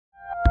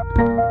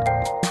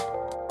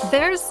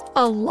There's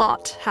a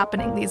lot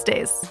happening these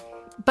days,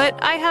 but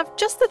I have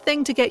just the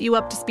thing to get you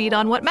up to speed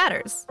on what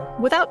matters,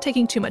 without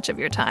taking too much of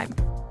your time.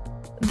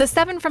 The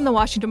 7 from the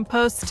Washington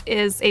Post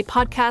is a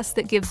podcast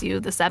that gives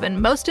you the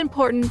 7 most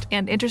important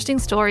and interesting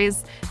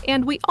stories,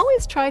 and we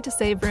always try to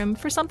save room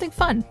for something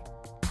fun.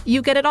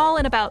 You get it all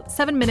in about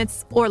 7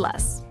 minutes or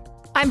less.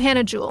 I'm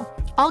Hannah Jewell.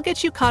 I'll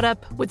get you caught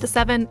up with the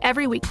 7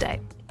 every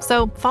weekday,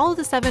 so follow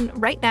the 7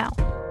 right now.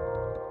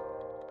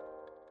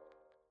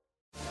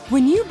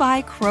 When you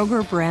buy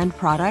Kroger brand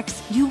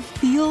products, you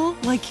feel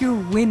like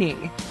you're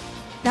winning.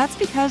 That's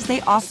because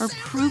they offer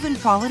proven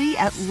quality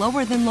at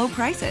lower than low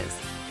prices.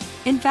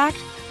 In fact,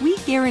 we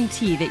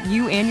guarantee that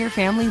you and your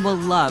family will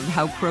love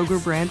how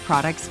Kroger brand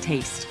products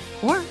taste,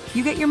 or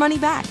you get your money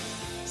back.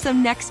 So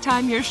next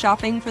time you're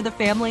shopping for the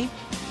family,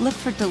 look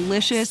for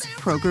delicious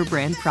Kroger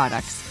brand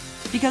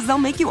products, because they'll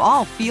make you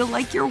all feel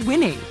like you're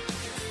winning.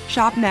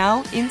 Shop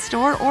now,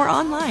 in-store, or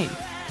online.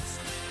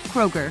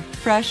 Kroger,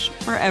 fresh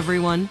for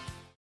everyone.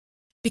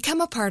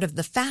 Become a part of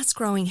the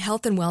fast-growing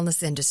health and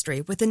wellness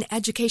industry with an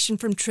education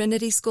from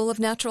Trinity School of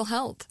Natural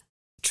Health.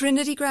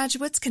 Trinity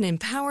graduates can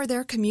empower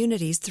their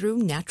communities through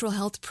natural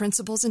health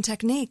principles and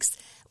techniques,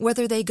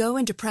 whether they go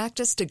into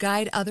practice to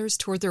guide others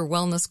toward their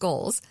wellness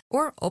goals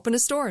or open a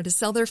store to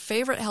sell their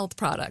favorite health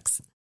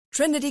products.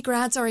 Trinity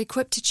grads are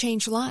equipped to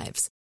change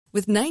lives.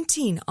 With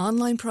 19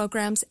 online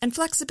programs and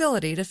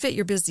flexibility to fit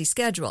your busy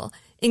schedule,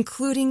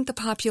 including the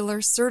popular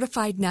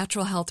Certified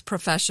Natural Health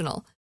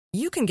Professional,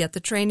 you can get the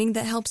training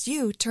that helps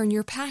you turn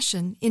your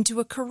passion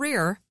into a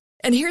career.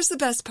 And here's the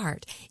best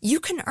part. You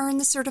can earn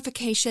the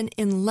certification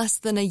in less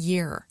than a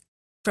year.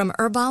 From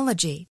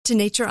herbology to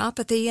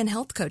naturopathy and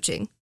health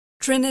coaching,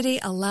 Trinity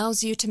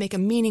allows you to make a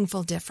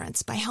meaningful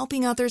difference by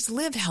helping others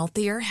live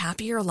healthier,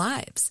 happier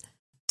lives.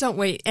 Don't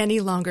wait any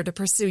longer to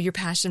pursue your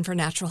passion for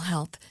natural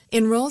health.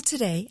 Enroll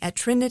today at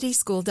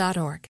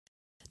trinityschool.org.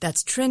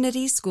 That's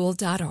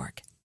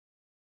trinityschool.org.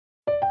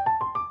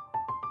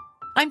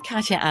 I'm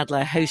Katya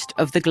Adler, host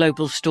of The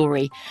Global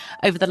Story.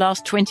 Over the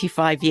last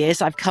 25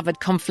 years, I've covered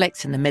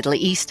conflicts in the Middle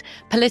East,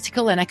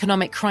 political and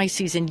economic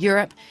crises in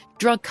Europe,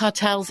 drug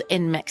cartels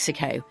in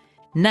Mexico.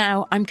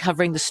 Now I'm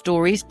covering the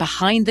stories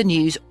behind the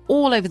news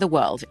all over the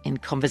world in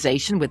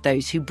conversation with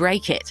those who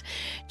break it.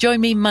 Join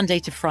me Monday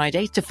to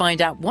Friday to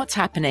find out what's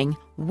happening,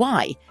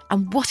 why,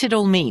 and what it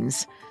all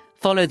means.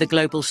 Follow The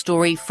Global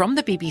Story from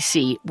the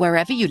BBC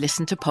wherever you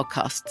listen to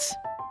podcasts.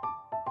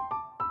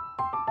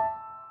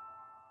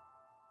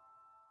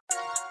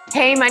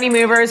 Hey, Money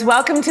Movers.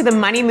 Welcome to the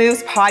Money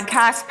Moves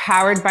podcast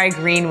powered by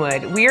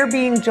Greenwood. We are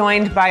being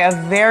joined by a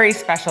very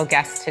special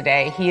guest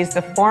today. He is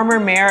the former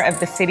mayor of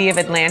the city of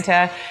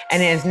Atlanta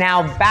and is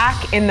now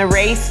back in the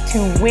race to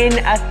win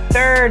a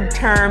 3rd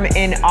term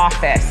in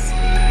office.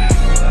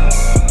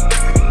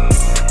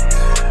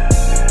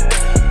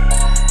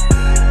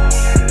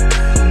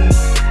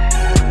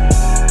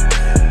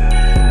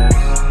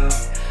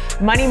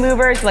 Money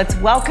Movers, let's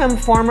welcome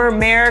former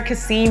Mayor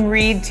Kasim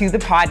Reed to the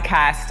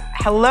podcast.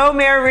 Hello,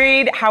 Mayor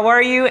Reed. How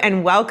are you?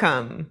 And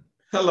welcome.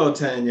 Hello,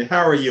 Tanya.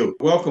 How are you?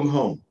 Welcome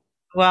home.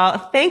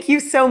 Well, thank you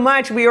so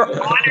much. We are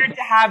honored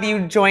to have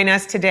you join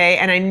us today.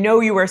 And I know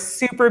you are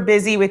super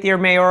busy with your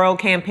mayoral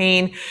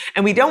campaign.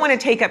 And we don't want to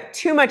take up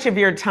too much of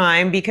your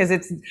time because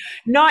it's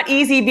not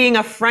easy being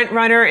a front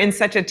runner in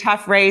such a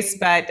tough race.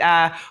 But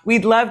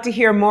we'd love to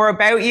hear more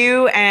about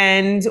you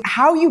and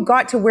how you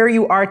got to where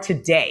you are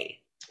today.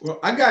 Well,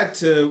 I got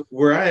to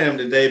where I am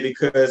today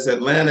because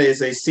Atlanta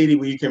is a city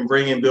where you can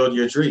bring and build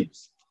your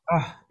dreams.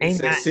 Oh, it's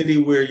a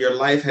city where your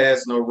life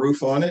has no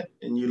roof on it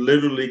and you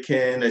literally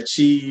can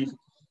achieve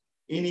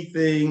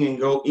anything and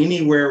go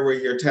anywhere where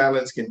your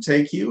talents can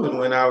take you. And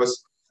when I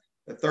was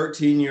a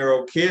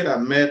 13-year-old kid, I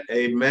met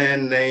a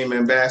man named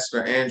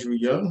Ambassador Andrew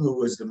Young, who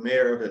was the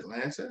mayor of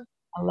Atlanta.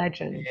 A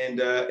legend.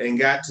 And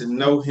got to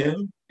know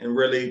him and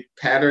really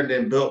patterned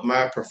and built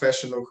my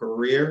professional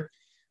career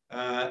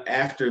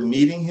after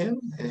meeting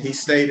him. And he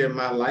stayed in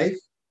my life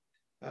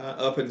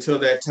up until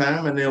that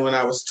time. And then when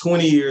I was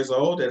 20 years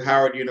old at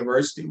Howard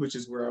University, which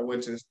is where I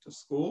went to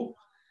school,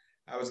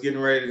 I was getting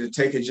ready to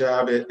take a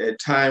job at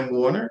Time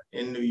Warner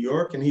in New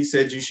York. And he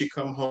said, you should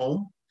come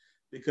home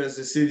because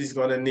the city's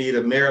going to need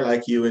a mayor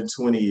like you in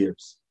 20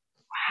 years.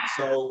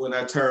 So when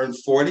I turned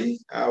 40,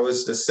 I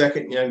was the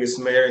 2nd youngest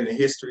mayor in the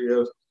history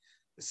of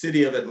the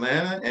city of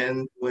Atlanta.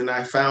 And when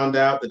I found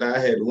out that I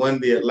had won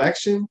the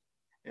election,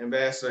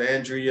 Ambassador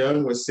Andrew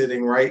Young was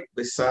sitting right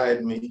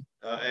beside me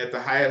at the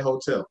Hyatt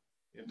Hotel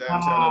in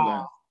downtown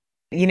Atlanta.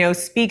 You know,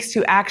 speaks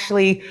to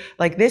actually,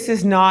 like, this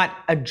is not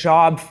a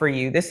job for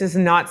you. This is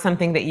not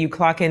something that you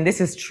clock in.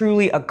 This is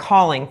truly a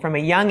calling from a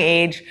young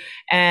age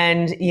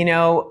and, you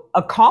know,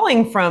 a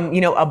calling from, you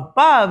know,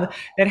 above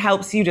that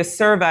helps you to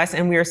serve us.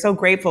 And we are so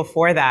grateful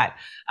for that.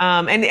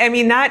 And I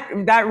mean,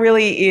 that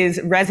really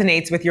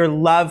resonates with your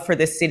love for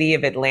the city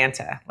of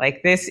Atlanta.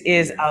 Like, this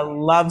is a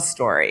love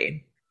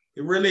story.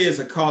 It really is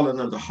a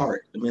calling of the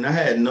heart. I mean, I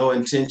had no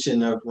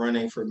intention of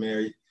running for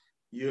mayor.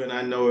 You and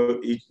I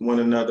know one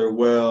another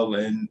well.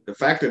 And the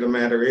fact of the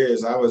matter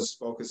is I was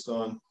focused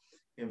on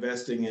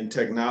investing in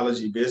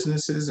technology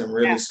businesses and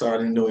really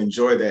starting to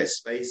enjoy that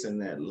space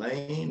and that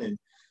lane, and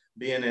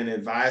being an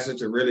advisor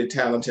to really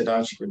talented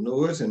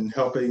entrepreneurs and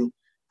helping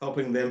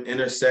them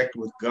intersect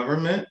with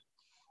government.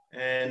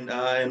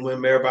 And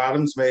when Mayor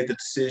Bottoms made the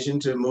decision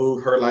to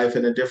move her life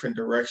in a different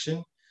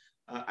direction,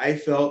 I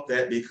felt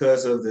that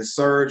because of the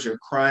surge of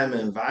crime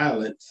and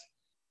violence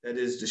that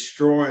is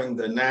destroying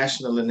the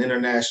national and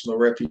international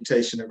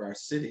reputation of our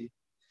city,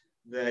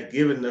 that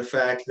given the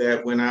fact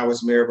that when I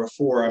was mayor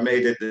before, I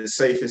made it the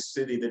safest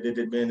city that it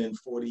had been in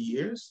 40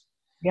 years,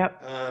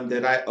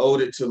 that I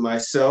owed it to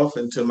myself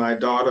and to my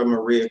daughter,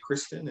 Maria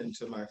Kristen, and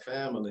to my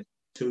family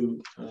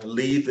to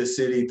lead the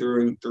city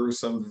through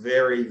some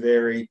very,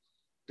 very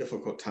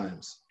difficult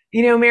times.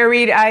 You know, Mayor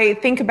Reed, I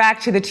think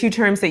back to the 2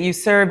 terms that you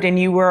served, and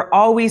you were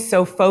always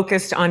so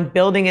focused on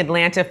building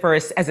Atlanta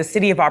as a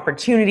city of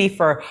opportunity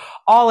for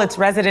all its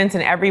residents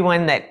and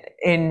everyone that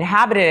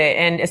inhabited it.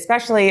 And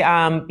especially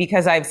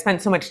because I've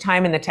spent so much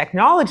time in the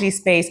technology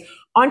space,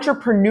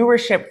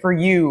 entrepreneurship for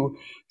you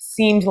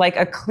seemed like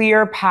a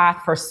clear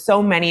path for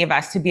so many of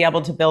us to be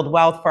able to build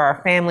wealth for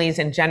our families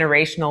and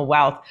generational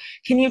wealth.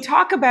 Can you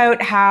talk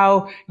about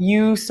how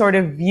you sort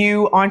of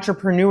view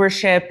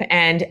entrepreneurship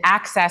and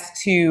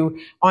access to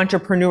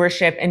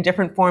entrepreneurship and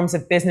different forms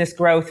of business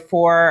growth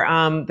for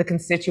the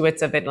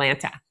constituents of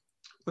Atlanta?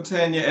 Well,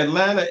 Tanya,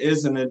 Atlanta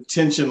is an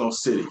intentional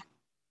city,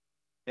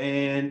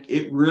 and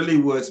it really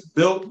was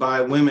built by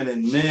women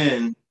and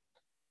men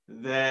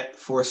that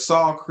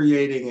foresaw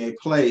creating a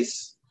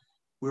place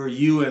where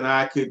you and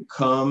I could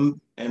come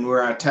and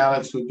where our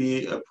talents would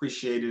be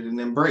appreciated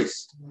and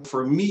embraced.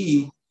 For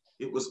me,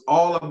 it was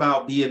all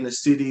about being the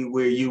city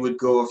where you would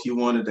go if you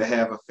wanted to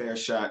have a fair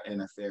shot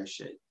and a fair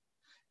shake.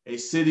 A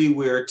city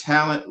where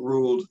talent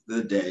ruled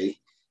the day,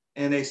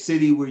 and a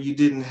city where you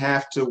didn't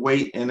have to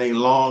wait in a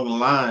long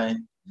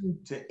line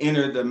to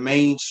enter the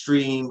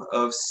mainstream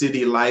of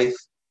city life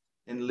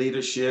and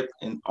leadership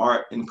and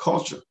art and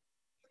culture.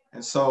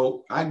 And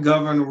so I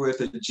governed with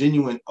a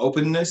genuine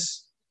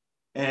openness,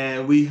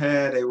 and we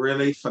had a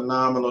really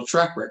phenomenal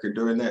track record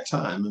during that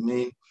time. I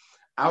mean,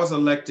 I was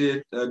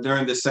elected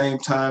during the same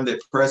time that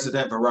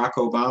President Barack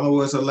Obama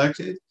was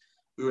elected.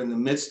 We were in the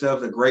midst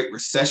of the Great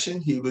Recession.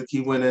 He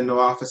went into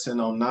office in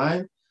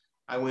 2009.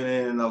 I went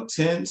in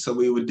 2010. So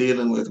we were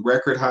dealing with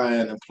record high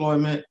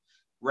unemployment,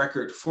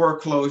 record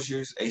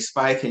foreclosures, a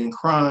spike in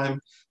crime.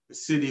 The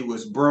city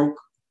was broke.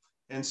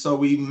 And so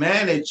we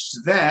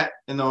managed that.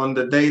 And on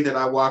the day that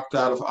I walked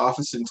out of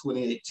office in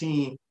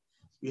 2018,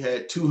 we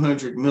had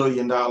 $200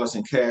 million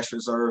in cash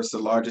reserves, the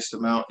largest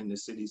amount in the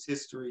city's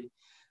history.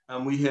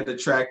 We had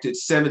attracted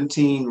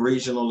 17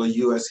 regional or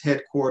U.S.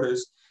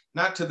 headquarters,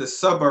 not to the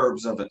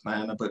suburbs of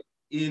Atlanta, but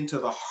into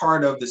the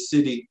heart of the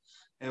city.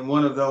 And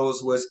one of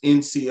those was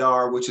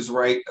NCR, which is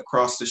right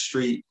across the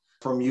street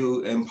from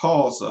you and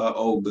Paul's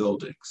old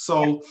building.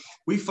 So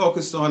we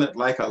focused on it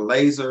like a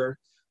laser.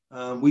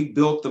 We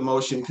built the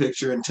motion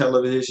picture and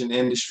television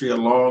industry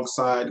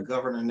alongside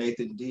Governor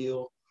Nathan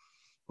Deal.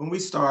 When we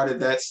started,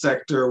 that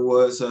sector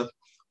was a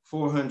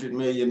 $400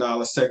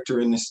 million sector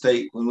in the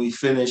state. When we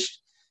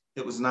finished,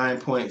 it was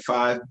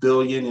 $9.5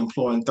 billion,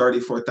 employing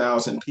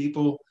 34,000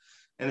 people.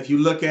 And if you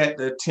look at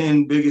the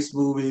 10 biggest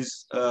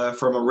movies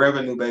from a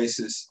revenue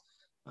basis,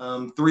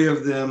 3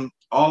 of them,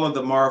 all of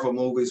the Marvel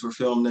movies were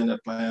filmed in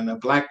Atlanta.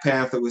 Black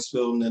Panther was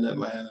filmed in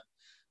Atlanta.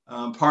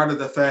 Part of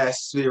the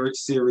Fast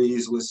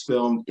series was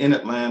filmed in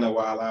Atlanta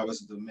while I was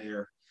the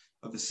mayor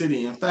of the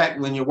city. In fact,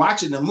 when you're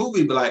watching the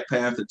movie Black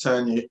Panther,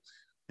 Tanya,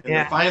 in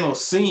the final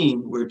scene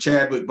where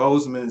Chadwick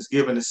Boseman is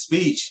giving a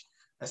speech,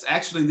 that's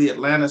actually the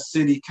Atlanta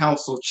City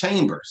Council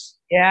chambers.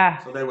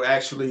 Yeah. So they were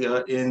actually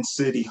in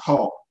City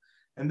Hall.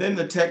 And then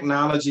the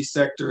technology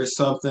sector is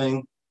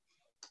something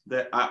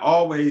that I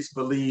always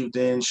believed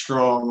in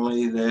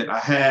strongly, that I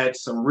had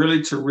some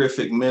really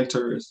terrific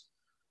mentors,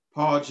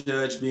 Paul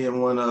Judge being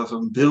one of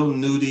them, Bill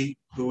Nudie,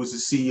 who was the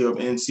CEO of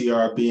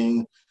NCR,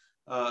 being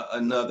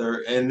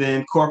another, and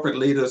then corporate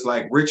leaders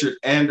like Richard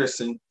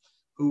Anderson,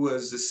 who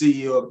was the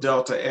CEO of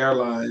Delta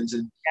Airlines.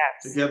 And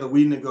together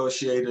we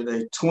negotiated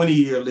a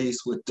 20-year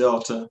lease with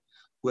Delta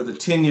with a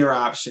 10-year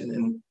option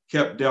and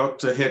kept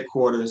Delta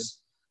headquarters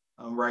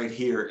right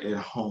here at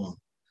home.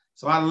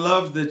 So I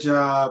loved the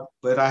job,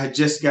 but I had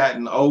just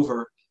gotten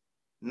over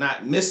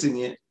not missing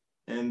it.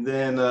 And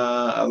then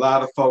a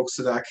lot of folks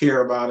that I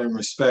care about and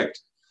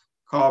respect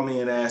called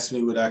me and asked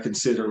me would I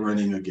consider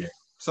running again.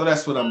 So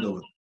that's what I'm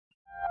doing.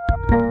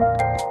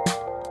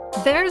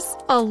 There's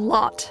a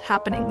lot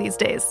happening these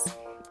days,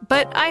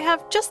 but I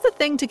have just the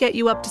thing to get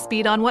you up to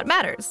speed on what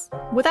matters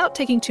without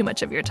taking too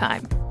much of your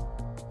time.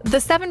 The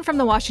 7 from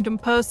the Washington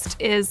Post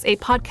is a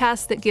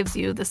podcast that gives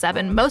you the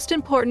 7 most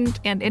important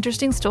and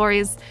interesting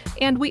stories,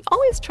 and we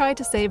always try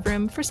to save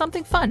room for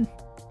something fun.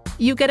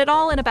 You get it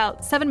all in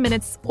about 7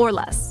 minutes or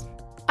less.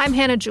 I'm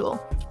Hannah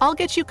Jewell. I'll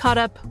get you caught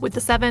up with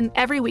the 7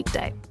 every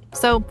weekday.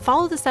 So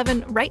follow the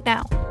 7 right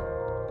now.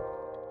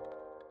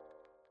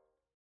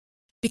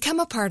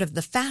 Become a part of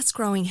the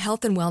fast-growing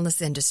health and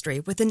wellness industry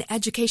with an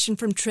education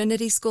from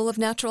Trinity School of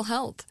Natural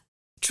Health.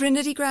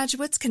 Trinity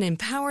graduates can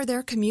empower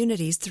their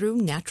communities through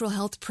natural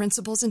health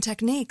principles and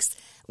techniques,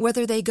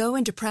 whether they go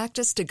into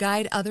practice to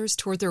guide others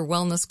toward their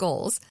wellness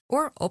goals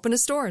or open a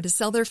store to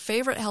sell their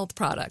favorite health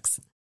products.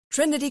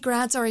 Trinity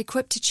grads are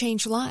equipped to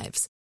change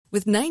lives.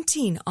 With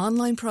 19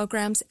 online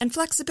programs and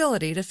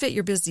flexibility to fit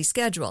your busy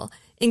schedule,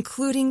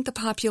 including the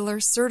popular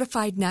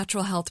Certified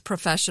Natural Health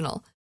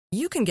Professional,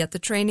 you can get the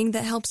training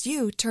that helps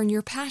you turn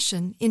your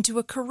passion into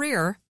a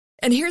career.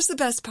 And here's the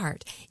best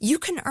part. You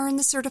can earn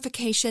the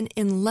certification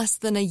in less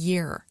than a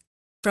year.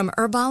 From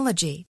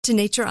herbology to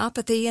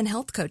naturopathy and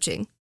health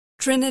coaching,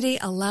 Trinity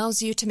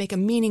allows you to make a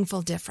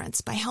meaningful difference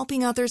by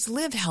helping others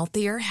live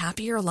healthier,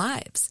 happier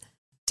lives.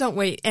 Don't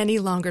wait any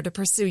longer to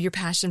pursue your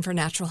passion for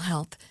natural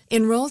health.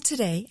 Enroll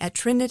today at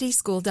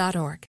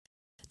trinityschool.org.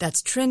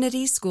 That's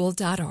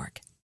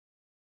trinityschool.org.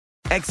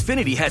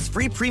 Xfinity has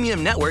free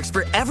premium networks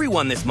for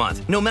everyone this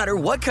month, no matter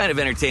what kind of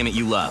entertainment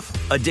you love.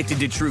 Addicted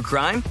to true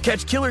crime?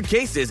 Catch killer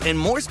cases and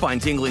more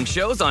spine-tingling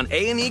shows on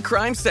A&E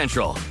Crime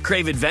Central.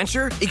 Crave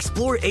adventure?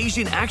 Explore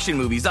Asian action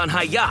movies on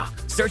Hi-YAH.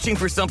 Searching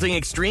for something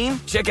extreme?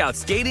 Check out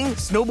skating,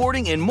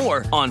 snowboarding, and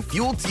more on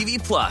Fuel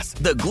TV Plus,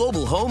 the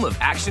global home of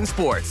action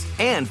sports.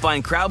 And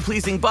find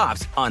crowd-pleasing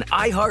bops on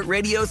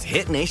iHeartRadio's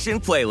Hit Nation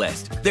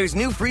playlist. There's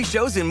new free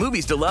shows and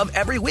movies to love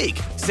every week.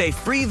 Say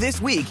free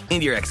this week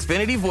in your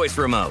Xfinity voice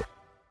remote.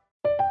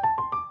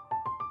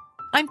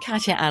 I'm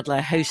Katya Adler,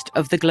 host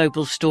of The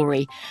Global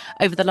Story.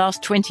 Over the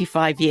last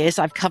 25 years,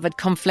 I've covered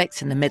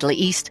conflicts in the Middle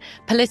East,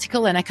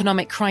 political and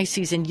economic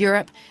crises in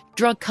Europe,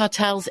 drug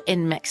cartels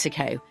in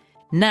Mexico.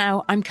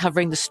 Now I'm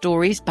covering the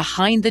stories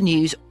behind the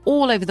news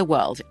all over the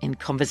world in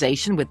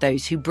conversation with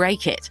those who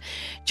break it.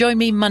 Join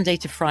me Monday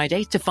to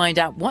Friday to find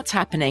out what's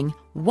happening,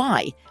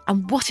 why,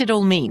 and what it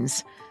all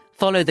means.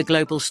 Follow The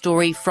Global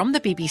Story from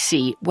the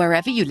BBC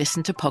wherever you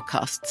listen to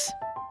podcasts.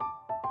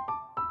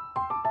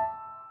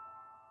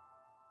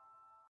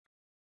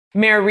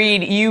 Mayor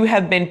Reed, you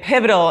have been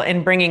pivotal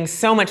in bringing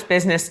so much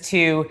business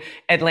to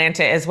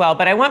Atlanta as well.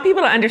 But I want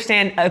people to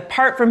understand,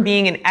 apart from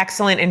being an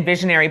excellent and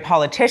visionary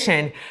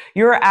politician,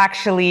 you're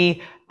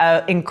actually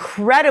an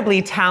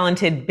incredibly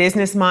talented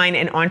business mind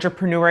and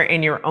entrepreneur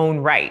in your own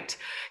right.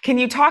 Can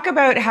you talk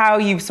about how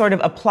you've sort of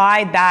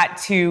applied that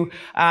to,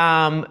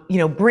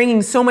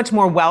 bringing so much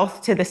more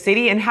wealth to the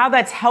city and how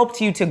that's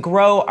helped you to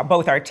grow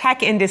both our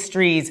tech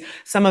industries,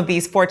 some of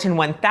these Fortune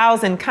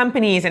 1000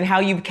 companies, and how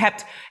you've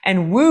kept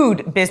and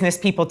wooed business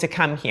people to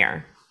come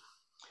here?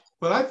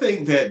 Well, I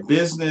think that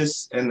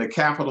business and the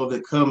capital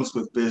that comes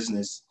with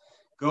business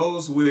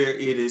goes where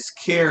it is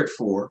cared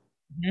for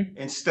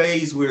and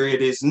stays where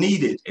it is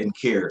needed and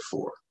cared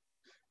for.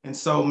 And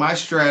so my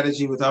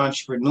strategy with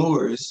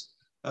entrepreneurs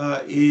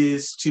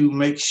is to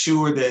make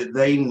sure that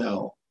they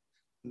know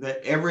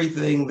that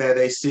everything that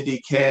a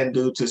city can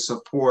do to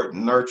support,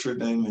 nurture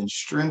them, and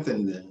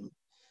strengthen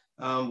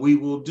them, we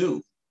will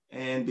do.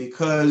 And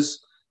because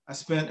I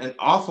spent an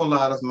awful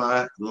lot of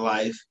my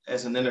life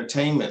as an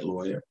entertainment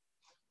lawyer,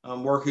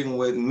 working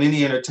with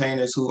many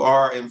entertainers who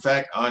are, in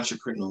fact,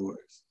 entrepreneurs,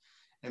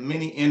 and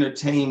many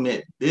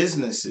entertainment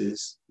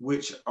businesses,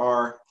 which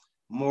are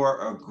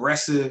more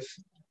aggressive,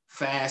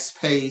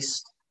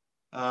 fast-paced,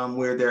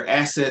 where their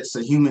assets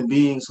are human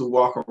beings who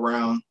walk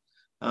around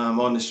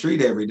on the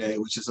street every day,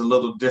 which is a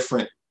little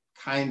different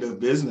kind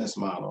of business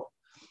model.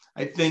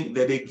 I think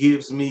that it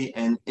gives me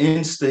an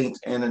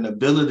instinct and an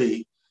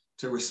ability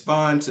to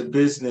respond to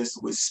business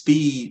with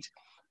speed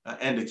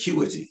and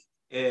acuity.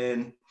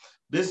 And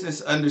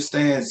business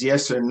understands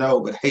yes or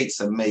no, but hates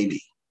a maybe.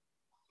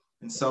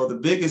 And so the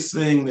biggest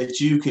thing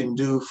that you can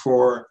do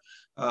for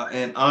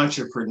an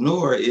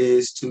entrepreneur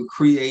is to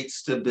create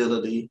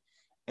stability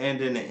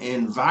and an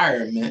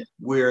environment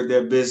where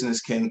their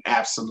business can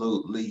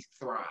absolutely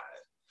thrive.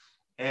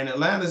 And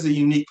Atlanta is a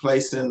unique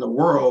place in the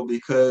world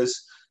because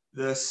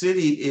the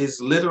city is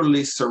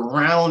literally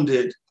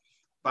surrounded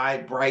by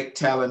bright,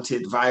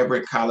 talented,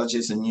 vibrant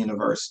colleges and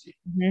universities.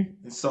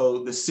 And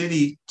so the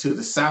city to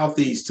the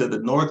southeast, to the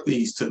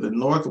northeast, to the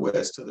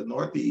northwest, to the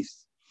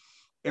northeast,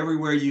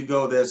 everywhere you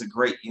go, there's a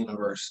great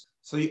university.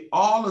 So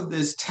all of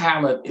this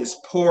talent is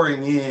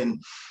pouring in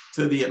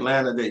to the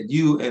Atlanta that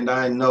you and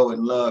I know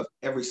and love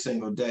every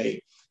single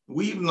day.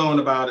 We've known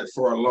about it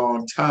for a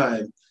long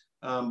time,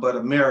 but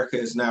America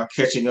is now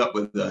catching up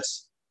with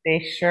us. They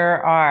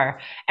sure are.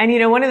 And,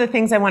 one of the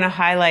things I want to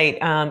highlight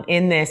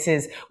in this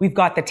is we've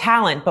got the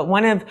talent, but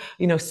one of,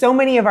 so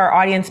many of our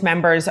audience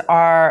members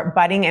are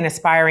budding and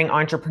aspiring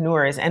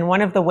entrepreneurs. And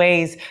one of the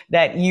ways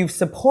that you've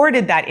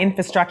supported that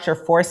infrastructure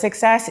for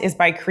success is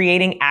by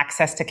creating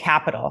access to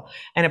capital.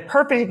 And a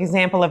perfect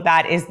example of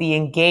that is the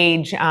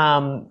Engage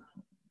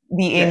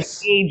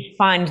Engage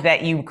fund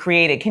that you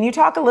created. Can you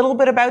talk a little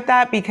bit about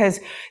that? Because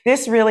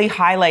this really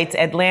highlights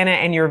Atlanta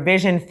and your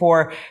vision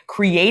for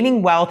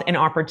creating wealth and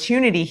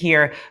opportunity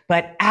here,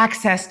 but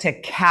access to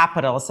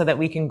capital so that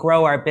we can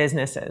grow our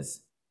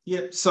businesses.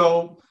 Yep.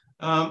 So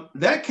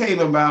that came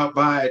about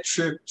by a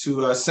trip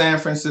to San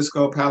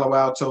Francisco, Palo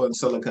Alto, and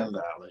Silicon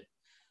Valley,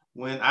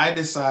 when I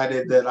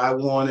decided that I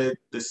wanted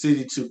the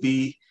city to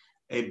be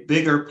a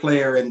bigger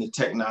player in the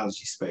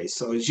technology space.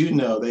 So as you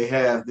know, they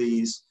have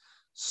these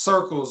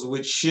circles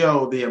which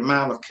show the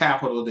amount of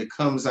capital that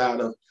comes out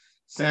of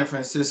San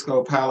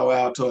Francisco, Palo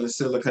Alto, and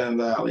Silicon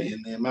Valley,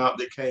 and the amount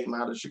that came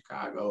out of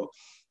Chicago,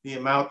 the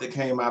amount that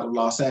came out of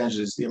Los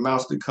Angeles, the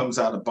amount that comes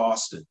out of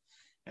Boston.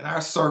 And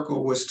our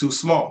circle was too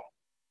small.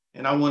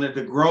 And I wanted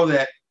to grow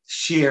that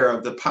share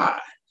of the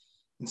pie.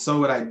 And so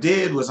what I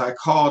did was I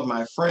called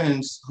my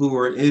friends who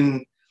were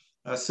in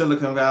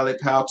Silicon Valley,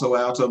 Palo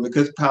Alto,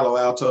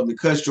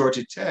 because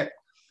Georgia Tech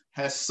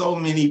has so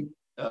many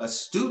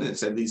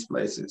students at these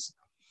places.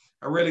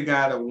 I really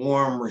got a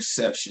warm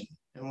reception.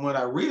 And what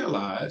I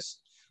realized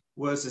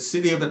was the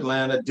city of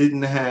Atlanta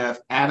didn't have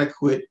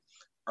adequate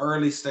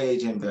early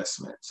stage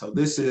investment. So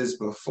this is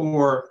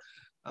before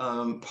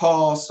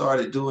Paul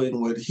started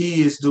doing what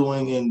he is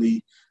doing in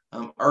the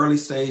early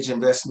stage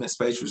investment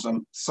space, which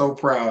I'm so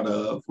proud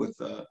of with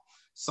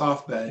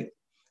SoftBank.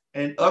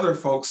 And other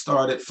folks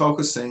started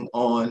focusing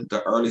on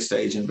the early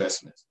stage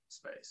investment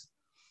space.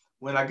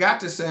 When I got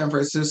to San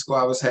Francisco,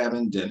 I was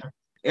having dinner.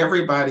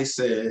 Everybody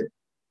said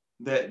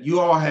that you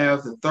all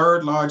have the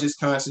third largest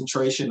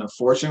concentration of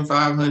Fortune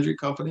 500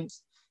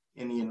 companies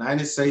in the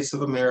United States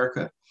of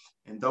America,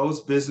 and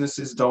those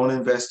businesses don't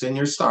invest in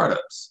your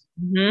startups.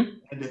 Mm-hmm.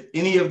 And if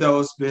any of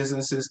those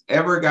businesses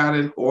ever got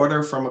an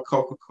order from a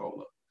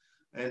Coca-Cola,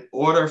 an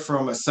order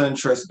from a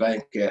SunTrust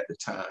Bank at the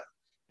time,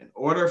 an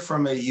order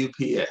from a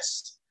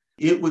UPS,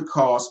 it would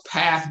cause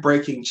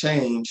path-breaking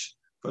change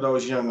for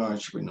those young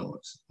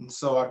entrepreneurs. And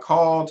so I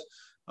called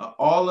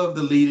all of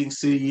the leading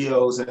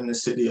CEOs in the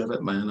city of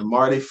Atlanta,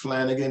 Marty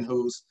Flanagan,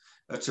 who's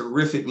a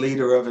terrific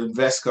leader of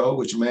Invesco,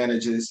 which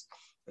manages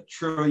 $1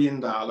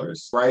 trillion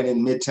right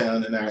in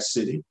Midtown in our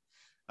city.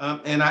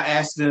 And I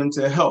asked them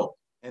to help.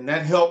 And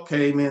that help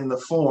came in the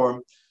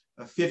form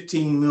of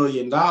 $15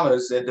 million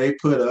that they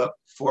put up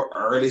for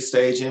early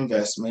stage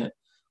investment,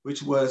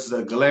 which was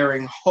the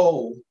glaring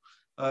hole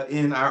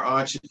in our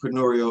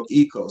entrepreneurial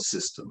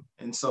ecosystem.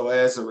 And so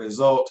as a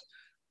result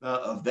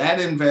of that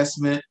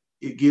investment,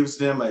 it gives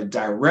them a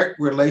direct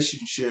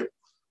relationship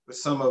with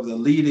some of the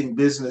leading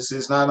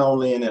businesses, not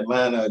only in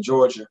Atlanta,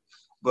 Georgia,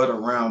 but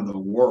around the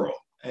world.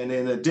 And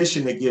in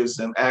addition, it gives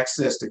them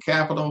access to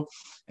capital,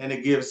 and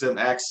it gives them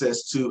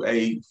access to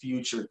a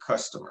future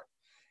customer.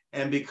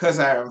 And because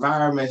our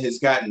environment has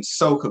gotten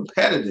so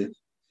competitive,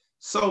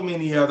 so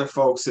many other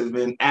folks have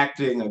been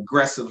acting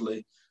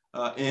aggressively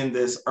in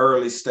this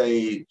early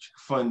stage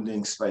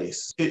funding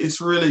space.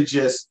 It's really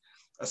just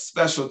a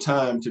special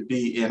time to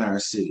be in our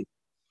city.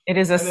 It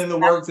is. And then the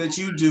work that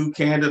you do,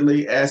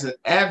 candidly, as an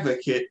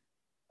advocate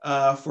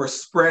for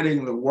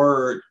spreading the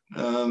word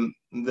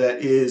that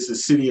is the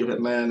city of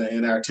Atlanta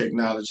and our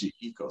technology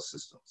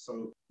ecosystem.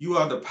 So you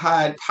are the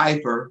Pied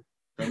Piper,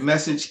 the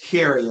message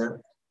carrier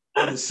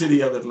of the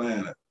city of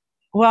Atlanta.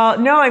 Well,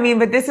 no, I mean,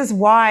 but this is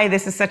why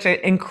this is such an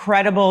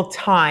incredible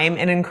time,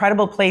 an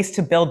incredible place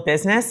to build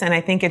business. And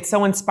I think it's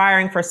so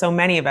inspiring for so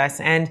many of us.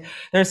 And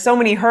there's so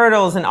many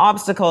hurdles and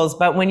obstacles,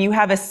 but when you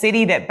have a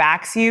city that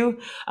backs you,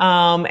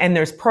 and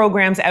there's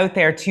programs out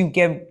there to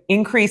give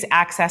increased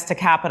access to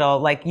capital,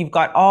 like you've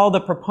got all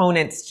the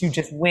proponents to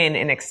just win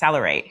and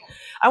accelerate.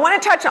 I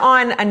want to touch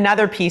on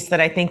another piece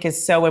that I think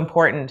is so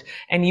important.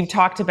 And you've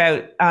talked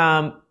about,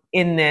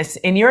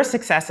 in your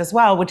success as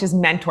well, which is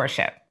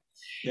mentorship.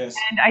 Yes.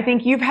 And I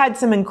think you've had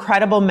some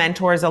incredible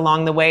mentors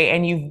along the way,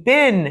 and you've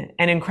been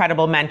an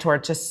incredible mentor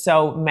to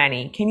so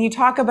many. Can you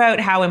talk about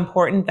how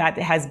important that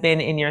has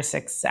been in your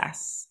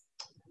success?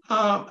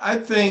 I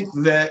think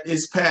that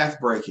it's path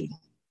breaking.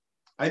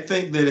 I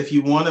think that if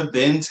you want to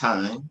bend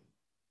time,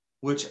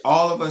 which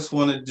all of us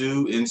want to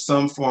do in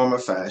some form or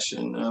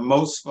fashion,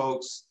 most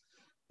folks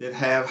that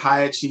have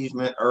high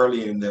achievement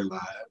early in their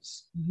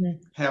lives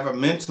have a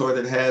mentor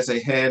that has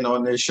a hand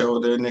on their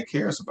shoulder and that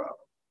cares about them.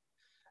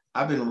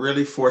 I've been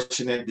really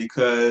fortunate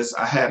because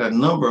I had a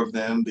number of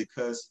them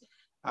because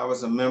I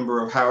was a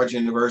member of Howard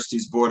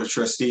University's Board of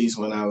Trustees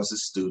when I was a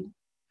student.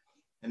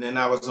 And then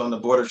I was on the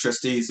Board of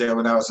Trustees there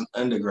when I was an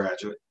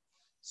undergraduate.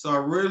 So I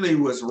really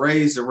was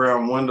raised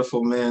around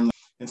wonderful men.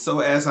 And so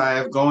as I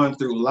have gone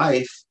through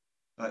life,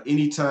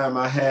 anytime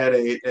I had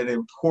an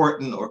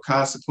important or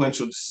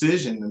consequential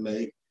decision to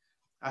make,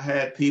 I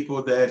had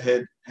people that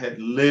had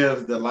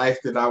lived the life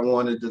that I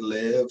wanted to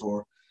live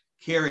or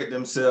carried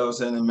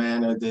themselves in a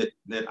manner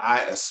that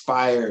I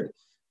aspired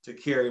to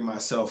carry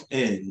myself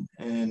in.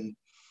 And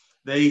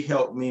they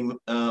helped me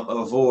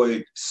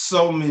avoid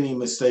so many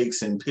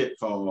mistakes and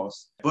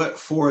pitfalls. But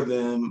for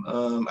them,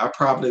 I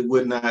probably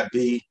would not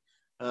be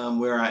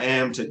where I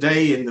am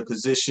today in the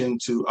position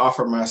to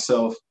offer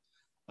myself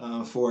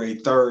for a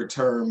third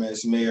term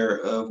as mayor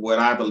of what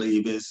I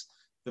believe is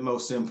the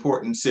most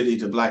important city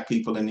to Black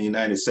people in the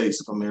United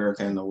States of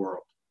America and the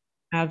world.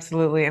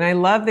 Absolutely. And I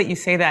love that you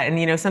say that.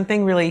 And,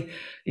 something really,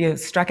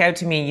 struck out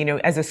to me,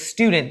 as a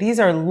student, these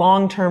are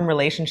long-term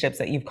relationships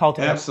that you've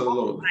cultivated.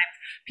 Absolutely.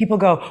 people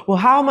go, well,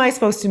 how am I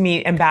supposed to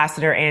meet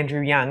Ambassador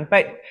Andrew Young?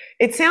 But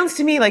it sounds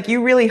to me like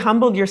you really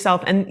humbled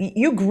yourself and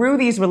you grew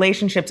these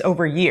relationships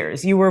over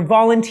years. You were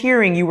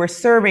volunteering, you were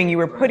serving, you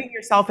were putting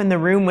yourself in the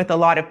room with a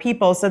lot of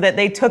people so that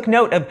they took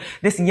note of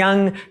this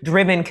young,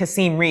 driven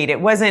Kasim Reed.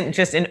 It wasn't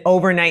just an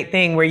overnight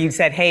thing where you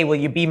said, hey, will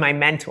you be my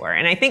mentor?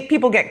 And I think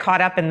people get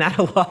caught up in that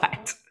a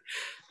lot.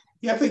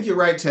 Yeah, I think you're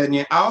right,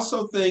 Tanya. I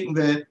also think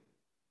that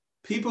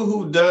people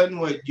who've done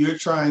what you're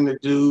trying to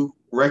do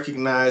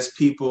recognize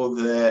people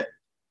that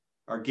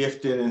are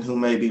gifted and who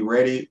may be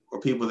ready,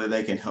 or people that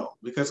they can help.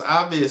 Because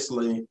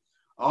obviously,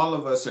 all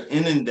of us are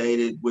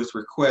inundated with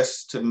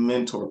requests to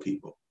mentor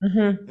people.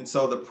 Mm-hmm. And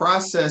so the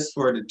process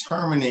for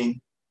determining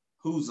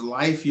whose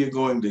life you're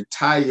going to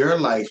tie your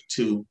life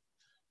to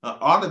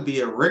ought to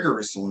be a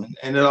rigorous one.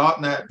 And it ought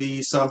not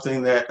be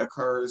something that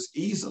occurs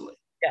easily.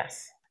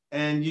 Yes.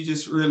 And you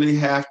just really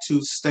have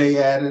to stay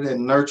at it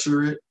and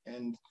nurture it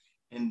and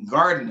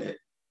garden it,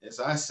 as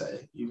I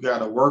say. You've got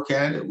to work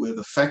at it with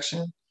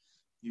affection.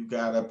 You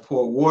got to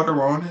pour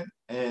water on it,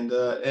 and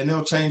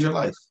it'll change your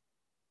life.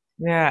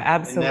 Yeah,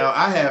 absolutely. And now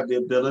I have the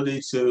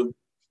ability to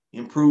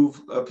improve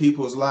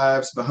people's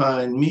lives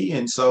behind me.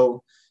 And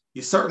so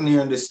you certainly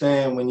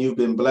understand when you've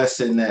been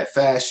blessed in that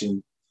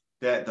fashion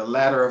that the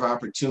ladder of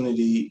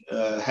opportunity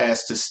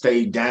has to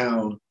stay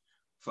down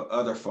for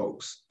other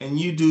folks. And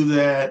you do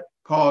that.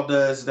 Paul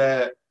does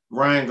that.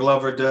 Ryan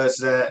Glover does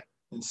that.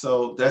 And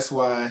so that's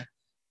why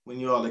when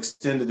you all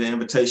extended the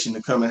invitation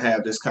to come and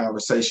have this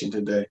conversation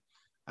today,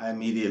 I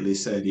immediately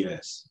said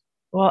yes.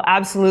 Well,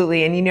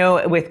 absolutely. And, you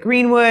know, with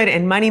Greenwood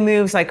and Money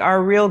Moves, like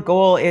our real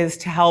goal is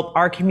to help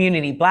our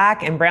community,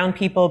 Black and brown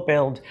people,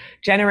 build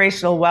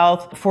generational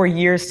wealth for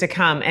years to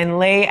come and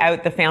lay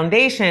out the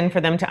foundation for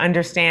them to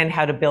understand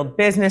how to build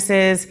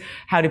businesses,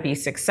 how to be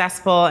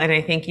successful. And I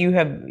think you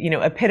have, you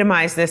know,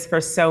 epitomized this for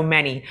so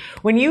many.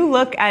 When you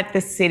look at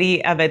the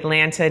city of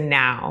Atlanta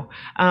now,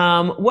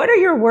 what are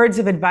your words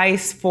of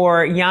advice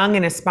for young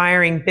and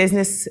aspiring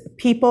business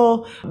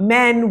people,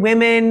 men,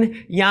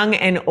 women, young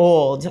and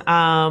old,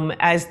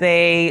 as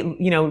they,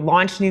 you know,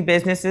 launch new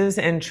businesses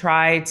and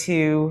try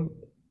to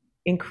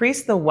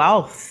increase the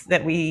wealth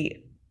that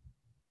we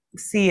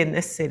see in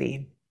this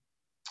city?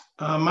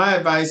 My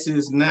advice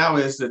is now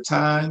is the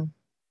time.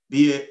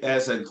 Be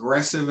as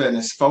aggressive and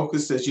as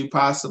focused as you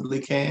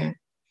possibly can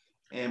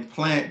and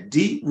plant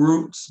deep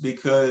roots,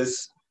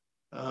 because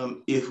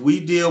if we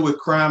deal with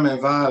crime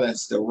and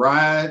violence, the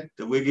ride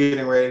that we're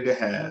getting ready to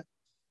have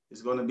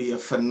is going to be a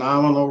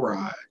phenomenal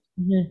ride.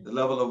 Mm-hmm. The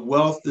level of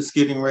wealth that's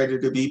getting ready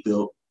to be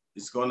built,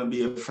 it's going to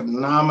be a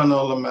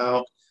phenomenal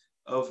amount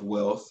of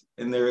wealth.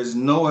 And there is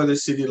no other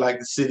city like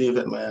the city of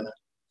Atlanta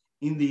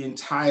in the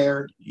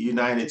entire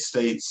United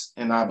States,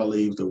 and I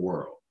believe the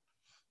world.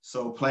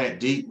 So plant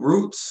deep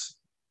roots.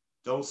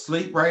 Don't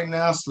sleep right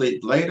now,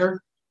 sleep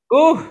later.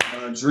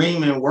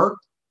 Dream and work,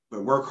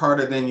 but work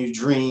harder than you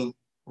dream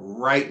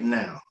right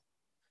now,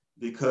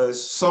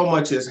 because so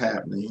much is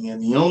happening.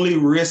 And the only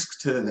risk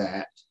to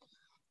that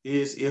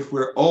is if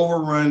we're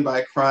overrun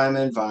by crime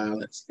and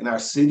violence and our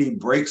city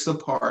breaks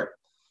apart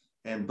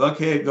and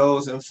Buckhead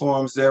goes and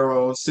forms their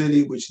own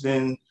city, which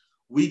then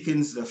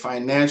weakens the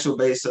financial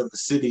base of the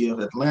city of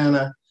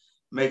Atlanta,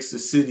 makes the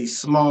city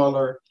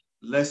smaller,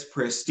 less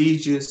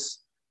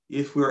prestigious.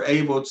 If we're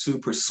able to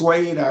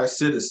persuade our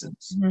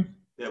citizens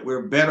that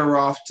we're better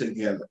off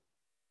together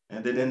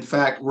and that in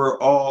fact we're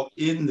all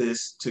in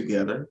this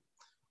together,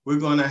 we're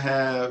going to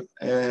have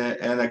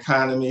an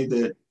economy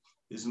that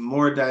is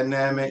more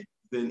dynamic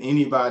than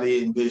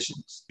anybody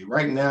envisions.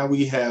 Right now,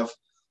 we have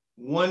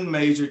one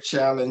major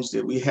challenge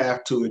that we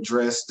have to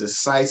address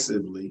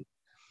decisively,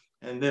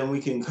 and then we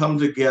can come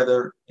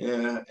together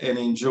and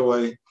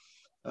enjoy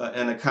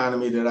an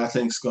economy that I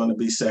think is going to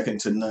be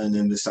second to none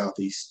in the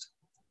Southeast.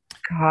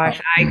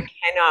 Gosh, I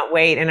cannot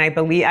wait. And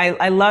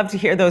I love to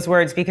hear those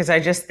words, because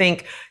I just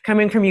think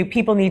coming from you,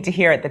 people need to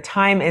hear it. The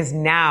time is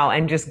now,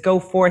 and just go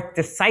forth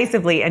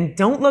decisively and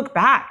don't look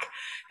back.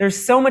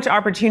 There's so much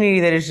opportunity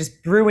that is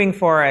just brewing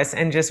for us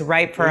and just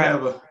ripe for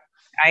us.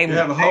 You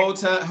have a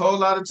whole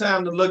lot of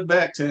time to look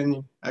back,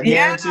 Tanya. I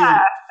guarantee you.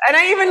 And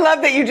I even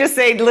love that you just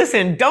say,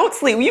 listen, don't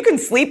sleep. You can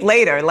sleep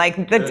later. Like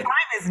the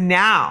time is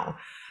now.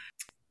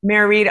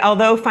 Mayor Reed,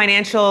 although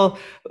financial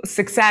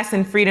success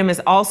and freedom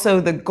is also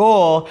the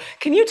goal,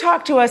 can you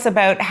talk to us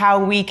about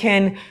how we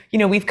can, you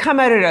know, we've come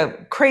out of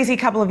a crazy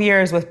couple of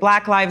years with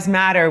Black Lives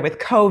Matter, with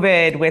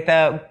COVID, with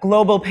a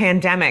global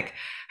pandemic,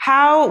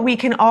 how we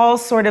can all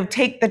sort of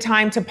take the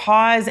time to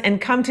pause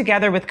and come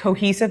together with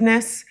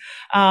cohesiveness,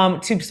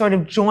 to sort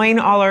of join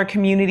all our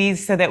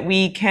communities so that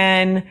we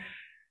can,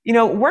 you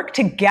know, work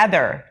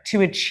together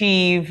to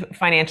achieve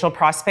financial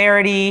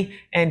prosperity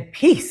and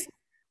peace.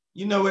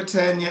 You know what,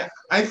 Tanya?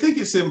 I think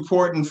it's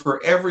important for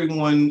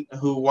everyone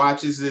who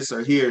watches this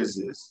or hears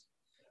this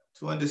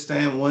to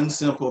understand one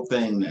simple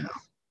thing now.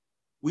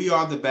 We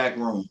are the back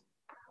room.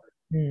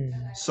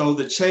 So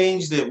the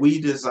change that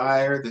we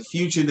desire, the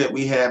future that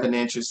we have an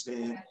interest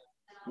in,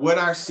 what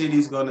our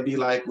city's going to be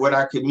like, what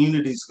our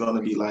community's going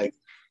to be like,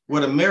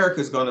 what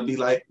America's going to be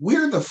like,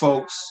 we're the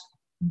folks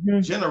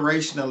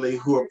generationally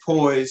who are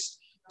poised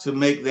to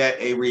make that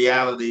a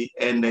reality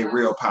and a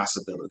real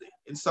possibility.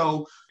 And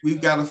so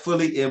we've got to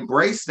fully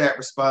embrace that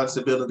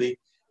responsibility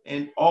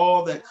and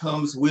all that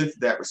comes with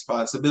that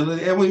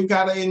responsibility, and we've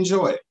got to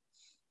enjoy it.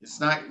 It's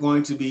not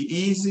going to be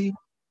easy.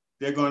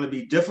 There are going to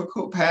be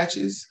difficult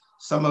patches.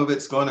 Some of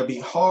it's going to be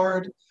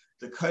hard.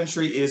 The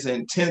country is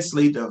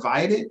intensely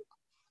divided,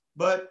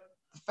 but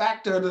the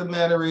fact of the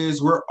matter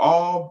is we're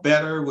all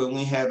better when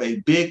we have a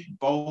big,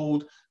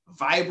 bold,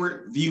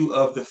 vibrant view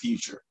of the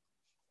future.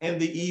 And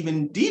the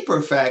even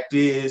deeper fact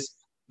is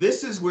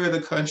this is where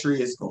the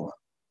country is going.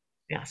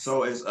 Yes.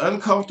 So as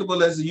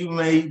uncomfortable as you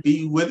may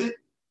be with it,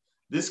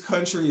 this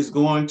country is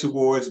going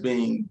towards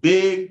being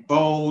big,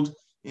 bold,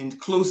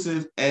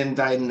 inclusive, and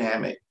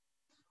dynamic.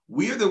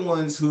 We're the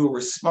ones who are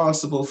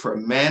responsible for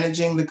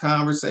managing the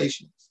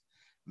conversations,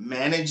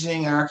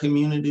 managing our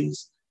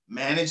communities,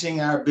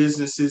 managing our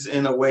businesses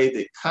in a way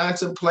that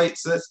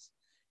contemplates us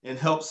and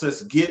helps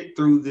us get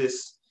through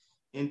this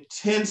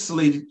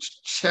intensely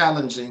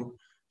challenging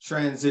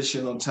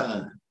transitional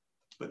time.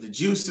 But the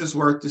juice is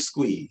worth the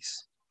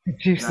squeeze.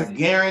 And I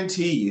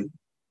guarantee you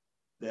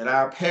that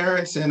our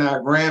parents and our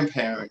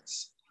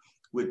grandparents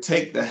would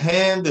take the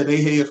hand that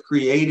they have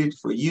created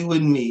for you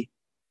and me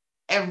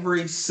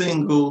every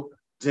single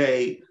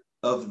day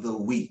of the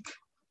week.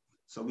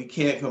 So we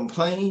can't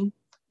complain.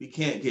 We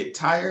can't get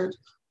tired.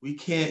 We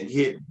can't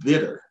get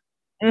bitter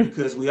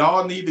because we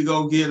all need to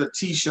go get a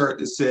t-shirt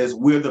that says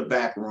we're the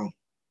back room.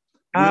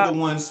 We're the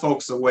ones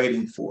folks are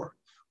waiting for.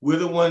 We're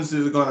the ones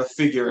that are going to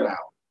figure it out.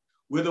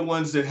 We're the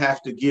ones that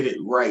have to get it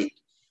right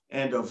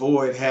and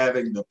avoid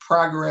having the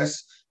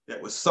progress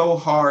that was so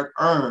hard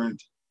earned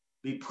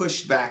be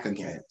pushed back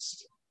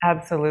against.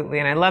 Absolutely.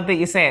 And I love that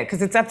you say it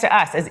because it's up to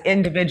us as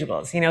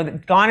individuals. You know,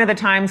 gone are the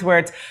times where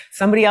it's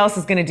somebody else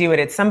is going to do it.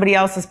 It's somebody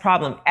else's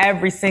problem.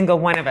 Every single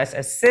one of us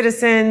as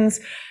citizens,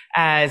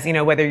 as, you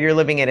know, whether you're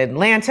living in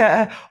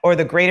Atlanta or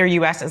the greater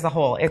US as a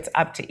whole, it's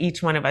up to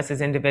each one of us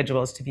as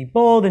individuals to be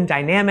bold and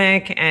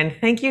dynamic. And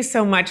thank you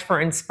so much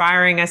for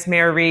inspiring us,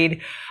 Mayor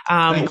Reed.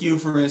 Thank you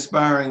for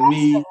inspiring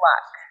me.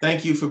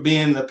 Thank you for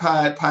being the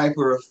Pied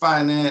Piper of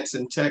finance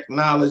and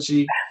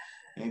technology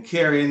and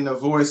carrying the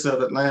voice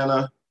of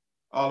Atlanta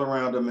all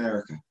around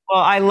America.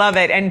 Well, I love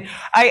it. And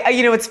I,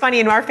 you know, it's funny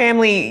in our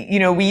family, you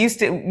know,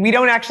 we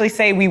don't actually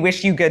say we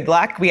wish you good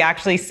luck. We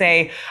actually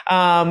say,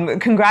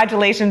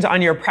 congratulations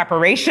on your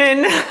preparation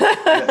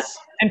yes.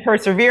 and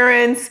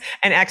perseverance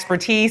and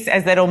expertise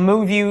as that'll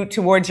move you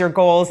towards your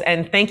goals.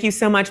 And thank you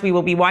so much. We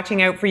will be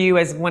watching out for you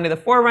as one of the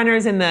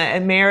forerunners in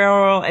the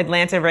mayoral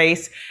Atlanta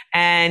race.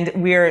 And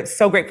we're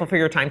so grateful for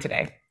your time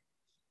today.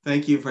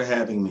 Thank you for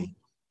having me.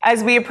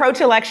 As we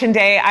approach Election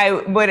Day, I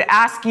would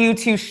ask you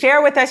to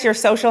share with us your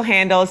social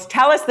handles.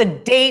 Tell us the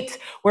date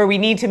where we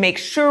need to make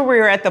sure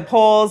we're at the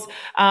polls,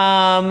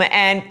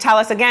 and tell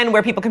us again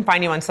where people can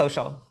find you on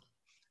social.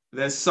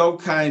 That's so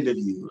kind of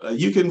you.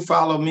 You can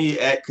follow me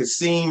at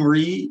Kasim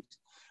Reed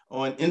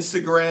on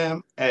Instagram,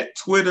 at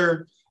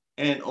Twitter,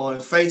 and on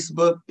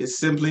Facebook. It's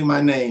simply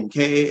my name,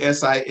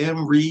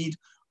 Kasim Reed,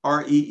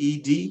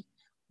 REED.com.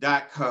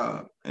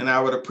 And I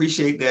would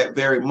appreciate that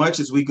very much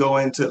as we go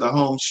into the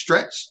home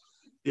stretch.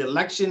 The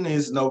election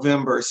is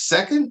November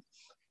 2nd.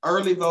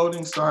 Early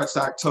voting starts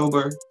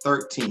October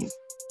 13th.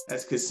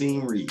 That's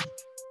Kasim Reed.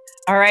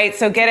 All right,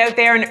 so get out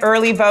there and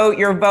early vote.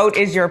 Your vote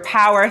is your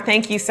power.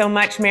 Thank you so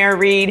much, Mayor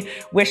Reed.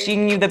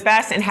 Wishing you the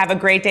best and have a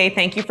great day.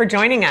 Thank you for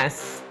joining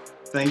us.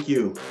 Thank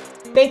you.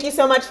 Thank you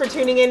so much for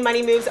tuning in,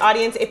 Money Moves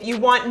audience. If you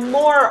want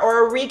more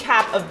or a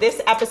recap of this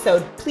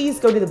episode, please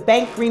go to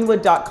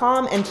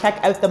thebankgreenwood.com and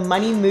check out the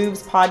Money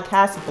Moves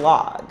podcast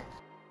blog.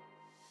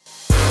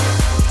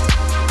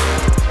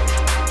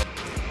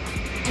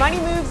 Money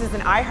Moves is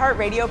an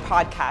iHeartRadio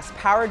podcast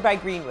powered by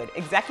Greenwood,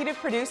 executive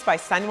produced by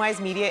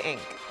Sunwise Media, Inc.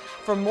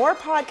 For more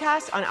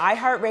podcasts on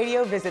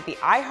iHeartRadio, visit the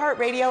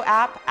iHeartRadio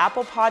app,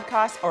 Apple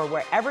Podcasts, or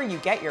wherever you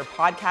get your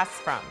podcasts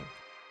from.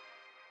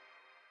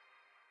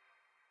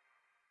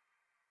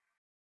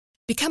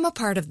 Become a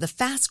part of the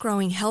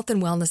fast-growing health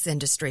and wellness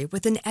industry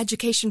with an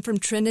education from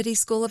Trinity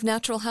School of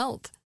Natural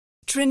Health.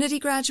 Trinity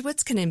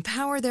graduates can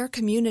empower their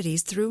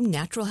communities through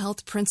natural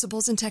health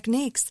principles and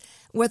techniques,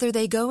 whether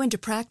they go into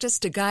practice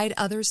to guide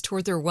others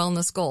toward their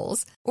wellness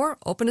goals or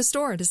open a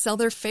store to sell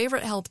their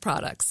favorite health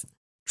products.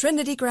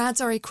 Trinity grads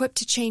are equipped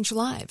to change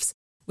lives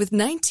with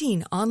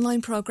 19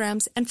 online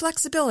programs and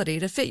flexibility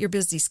to fit your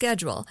busy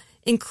schedule,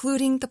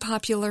 including the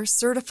popular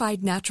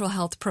Certified Natural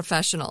Health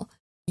Professional.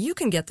 You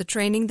can get the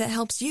training that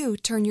helps you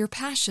turn your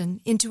passion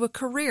into a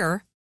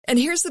career. And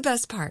here's the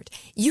best part.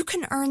 You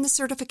can earn the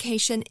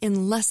certification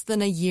in less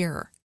than a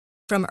year.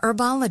 From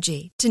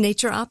herbology to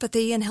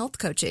naturopathy and health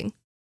coaching,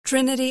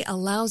 Trinity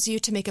allows you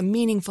to make a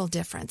meaningful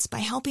difference by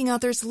helping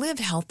others live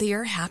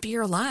healthier,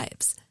 happier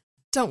lives.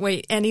 Don't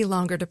wait any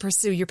longer to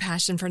pursue your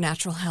passion for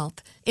natural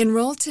health.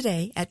 Enroll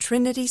today at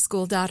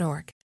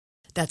trinityschool.org.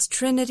 That's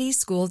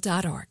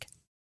trinityschool.org.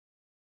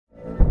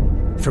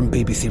 From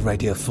BBC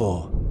Radio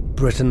 4,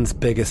 Britain's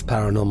biggest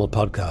paranormal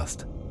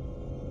podcast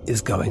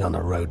is going on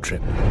a road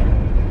trip.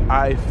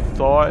 I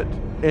thought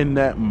in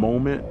that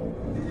moment,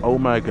 Oh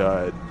my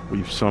God,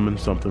 we've summoned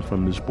something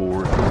from this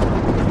board.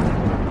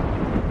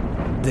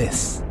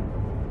 This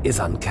is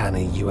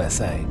Uncanny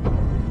USA.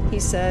 He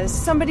says,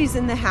 somebody's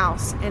in the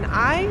house, and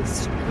I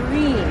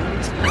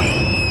screamed.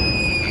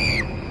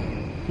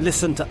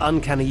 Listen to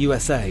Uncanny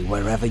USA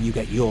wherever you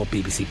get your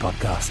BBC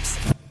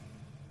podcasts,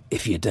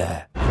 if you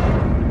dare.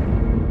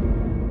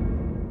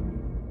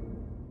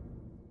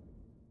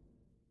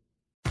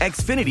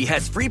 Xfinity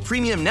has free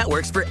premium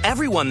networks for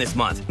everyone this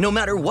month, no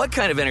matter what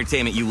kind of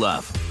entertainment you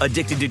love.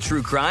 Addicted to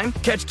true crime?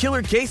 Catch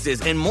killer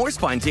cases and more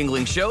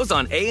spine-tingling shows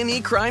on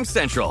A&E Crime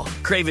Central.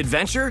 Crave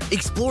adventure?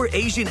 Explore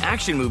Asian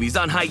action movies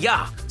on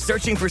Hi-YAH.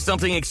 Searching for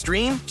something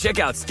extreme? Check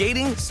out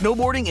skating,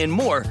 snowboarding, and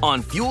more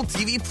on Fuel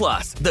TV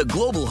Plus, the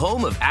global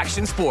home of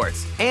action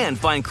sports. And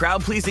find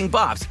crowd-pleasing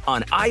bops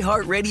on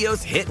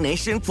iHeartRadio's Hit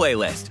Nation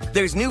playlist.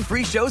 There's new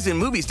free shows and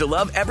movies to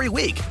love every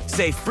week.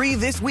 Say free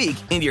this week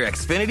in your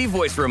Xfinity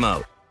voice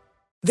remote.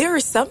 There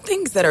are some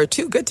things that are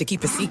too good to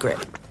keep a secret.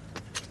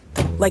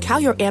 Like how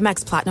your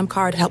Amex Platinum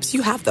card helps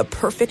you have the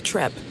perfect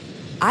trip.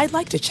 I'd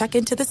like to check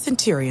into the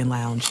Centurion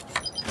Lounge.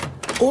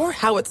 Or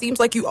how it seems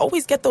like you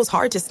always get those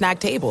hard-to-snag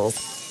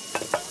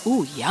tables.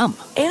 Ooh, yum.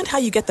 And how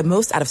you get the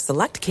most out of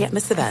select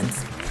can't-miss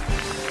events.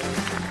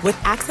 With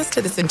access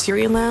to the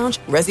Centurion Lounge,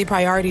 Resi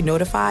Priority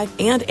Notify,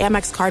 and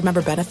Amex card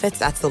member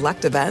benefits at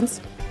select events,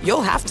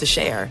 you'll have to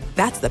share.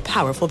 That's the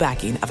powerful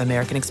backing of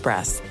American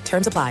Express.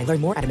 Terms apply. Learn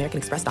more at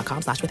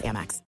americanexpress.com/withAmex.